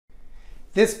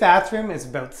This bathroom is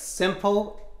about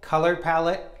simple color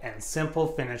palette and simple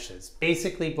finishes,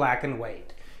 basically black and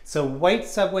white. So white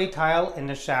subway tile in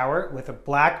the shower with a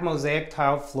black mosaic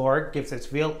tile floor gives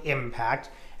us real impact.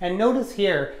 And notice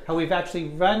here how we've actually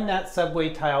run that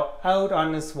subway tile out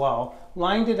on this wall,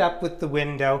 lined it up with the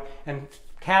window, and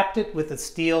capped it with a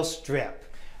steel strip.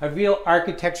 A real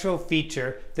architectural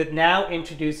feature that now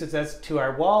introduces us to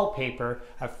our wallpaper,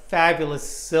 a fabulous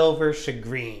silver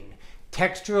shagreen.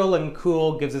 Textural and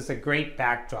cool gives us a great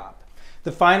backdrop.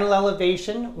 The final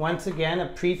elevation, once again a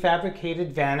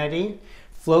prefabricated vanity,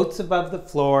 floats above the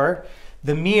floor.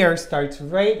 The mirror starts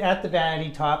right at the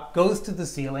vanity top, goes to the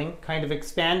ceiling, kind of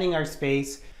expanding our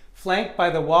space. Flanked by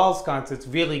the wall sconces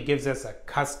really gives us a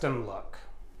custom look.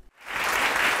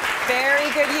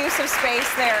 Very good use of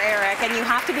space there, Eric. And you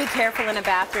have to be careful in a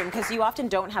bathroom because you often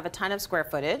don't have a ton of square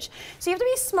footage. So you have to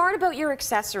be smart about your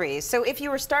accessories. So if you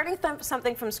were starting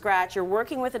something from scratch, you're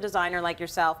working with a designer like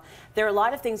yourself, there are a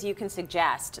lot of things you can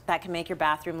suggest that can make your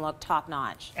bathroom look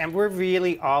top-notch. And we're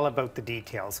really all about the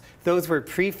details. Those were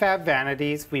prefab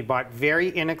vanities. We bought very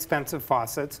inexpensive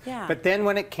faucets. Yeah. But then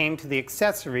when it came to the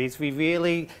accessories, we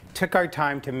really took our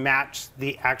time to match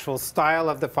the actual style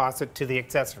of the faucet to the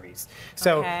accessories.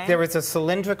 So there was a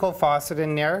cylindrical faucet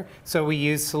in there, so we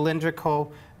used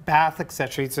cylindrical bath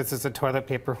accessories. This is a toilet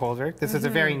paper holder. This is a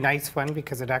very nice one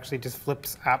because it actually just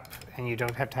flips up and you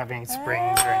don't have to have any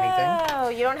springs or anything. Oh,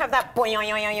 you don't have that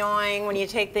boing when you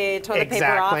take the toilet paper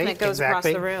off and it goes across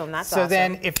the room. That's awesome. So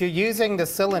then if you're using the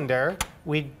cylinder,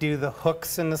 we do the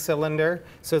hooks in the cylinder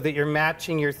so that you're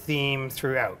matching your theme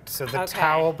throughout. So the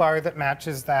towel bar that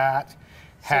matches that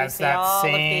has that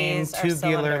same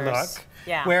tubular look.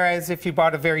 Yeah. Whereas if you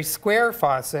bought a very square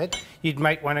faucet, you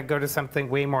might want to go to something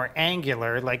way more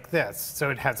angular like this. So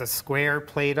it has a square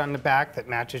plate on the back that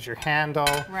matches your handle.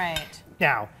 Right.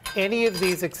 Now, any of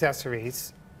these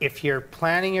accessories, if you're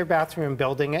planning your bathroom and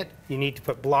building it, you need to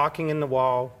put blocking in the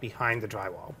wall behind the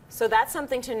drywall. So that's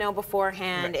something to know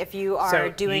beforehand if you are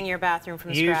doing your bathroom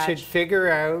from scratch. You should figure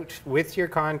out with your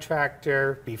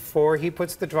contractor before he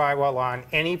puts the drywall on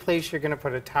any place you're going to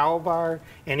put a towel bar,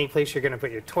 any place you're going to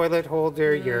put your toilet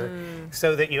holder,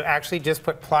 so that you actually just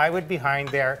put plywood behind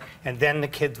there and then the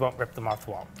kids won't rip them off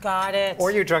the wall. Got it.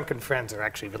 Or your drunken friends are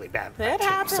actually really bad. It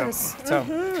happens.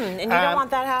 And you don't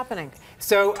want that happening.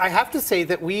 So I have to say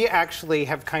that we actually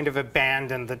have kind of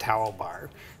abandoned the towel bar.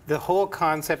 The whole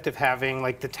concept of having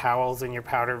like the towels in your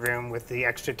powder room with the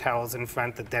extra towels in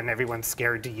front that then everyone's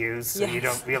scared to use, so you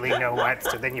don't really know what.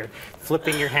 So then you're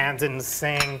flipping your hands in the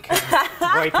sink, and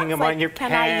wiping them on your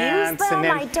pants,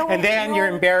 and then you're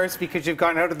embarrassed because you've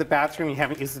gone out of the bathroom, you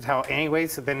haven't used the towel anyway,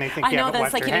 so then they think you haven't washed your hands. I know,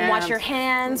 that's like you didn't wash your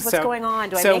hands. What's going on?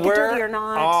 Do I make it dirty or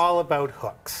not? So we're all about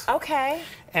hooks. Okay.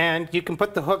 And you can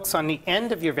put the hooks on the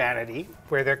end of your vanity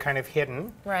where they're kind of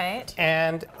hidden. Right.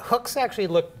 And hooks actually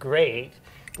look great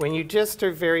when you just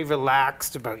are very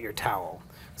relaxed about your towel.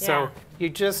 So you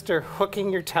just are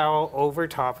hooking your towel over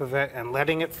top of it and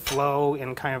letting it flow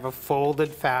in kind of a folded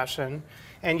fashion.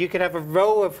 And you could have a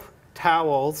row of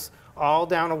towels all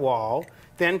down a wall.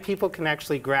 Then people can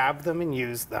actually grab them and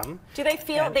use them. Do they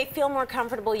feel more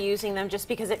comfortable using them just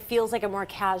because it feels like a more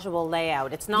casual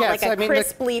layout? It's not like a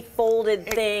crisply folded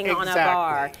thing on a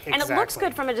bar. And it looks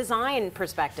good from a design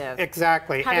perspective.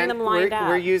 Exactly. Having them lined up.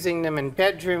 We're using them in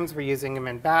bedrooms, we're using them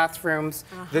in bathrooms.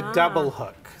 The double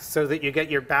hook, so that you get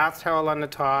your bath towel on the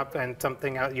top and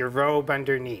something out, your robe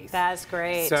underneath. That's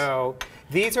great. So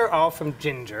these are all from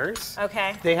Ginger's.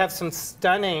 Okay. They have some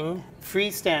stunning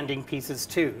freestanding pieces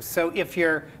too. So if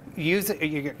you're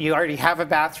you already have a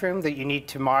bathroom that you need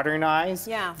to modernize,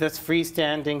 this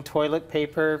freestanding toilet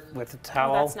paper with a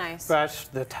towel brush,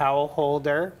 the towel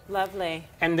holder. Lovely.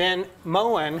 And then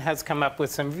Moen has come up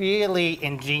with some really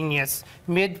ingenious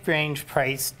mid-range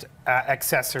priced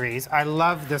accessories. I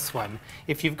love this one.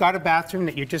 If you've got a bathroom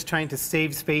that you're just trying to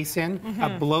save space in, a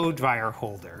blow dryer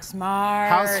holder. Smart.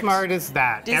 How smart is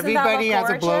that? Everybody has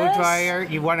a blow dryer.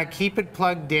 You want to keep it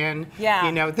plugged in. Yeah.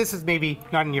 You know, this is maybe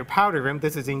not in your powder room.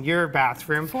 This is in your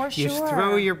bathroom. For sure. You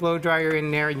throw your blow dryer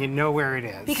in there and you know where it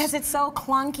is. Because it's so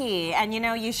clunky. And you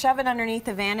know, you shove it underneath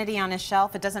the vanity on a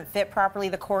shelf. It doesn't fit properly.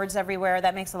 The cord's everywhere.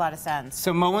 That makes a lot of sense.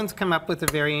 So Moen's come up with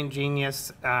a very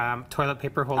ingenious toilet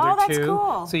paper holder too.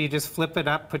 Cool. So you just flip it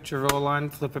up, put your roll on,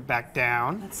 flip it back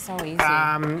down. That's so easy.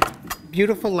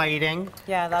 Beautiful lighting.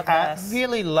 Yeah, I love this.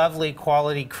 Really lovely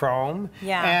quality chrome.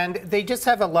 Yeah. And they just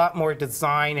have a lot more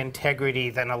design integrity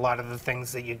than a lot of the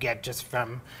things that you get just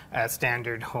from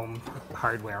standard home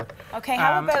hardware. Okay,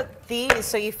 how about these?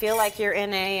 So you feel like you're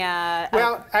in a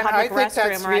well, public I think restroom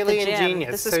that's or at really the gym.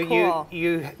 ingenious. This is so cool.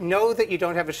 you know that you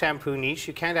don't have a shampoo niche.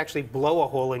 You can't actually blow a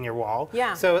hole in your wall.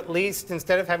 Yeah. So at least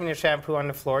instead of having your shampoo on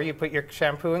the floor, you put your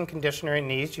shampoo and conditioner in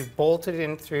these. You bolt it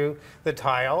in through the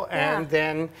tile, and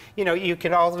then you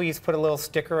can always put a little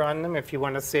sticker on them if you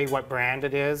want to say what brand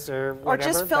it is or whatever.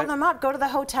 Or just fill them up. Go to the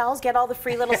hotels, get all the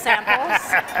free little samples.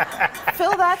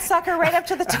 Fill that sucker right up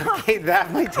to the top. Okay,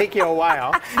 that might take you a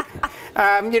while.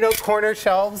 Corner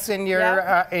shelves in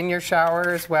your shower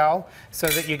as well, so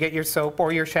that you get your soap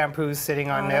or your shampoos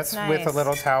sitting on this with a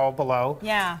little towel below.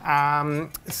 Yeah.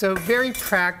 So very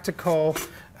practical.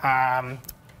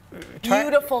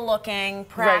 Beautiful looking,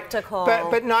 practical. Right.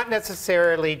 But not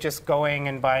necessarily just going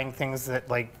and buying things that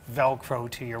like Velcro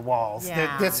to your walls.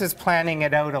 Yeah. This is planning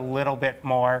it out a little bit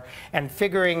more and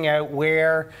figuring out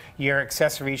where your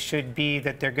accessories should be,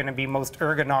 that they're going to be most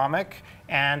ergonomic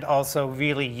and also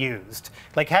really used.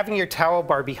 Like having your towel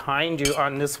bar behind you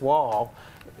on this wall,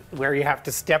 where you have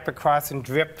to step across and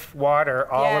drip water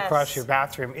all across your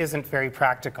bathroom, isn't very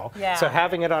practical. Yeah. So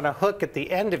having it on a hook at the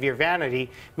end of your vanity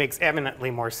makes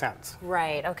eminently more sense.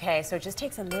 Right, okay, so it just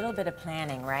takes a little bit of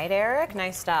planning, right, Eric?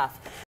 Nice stuff.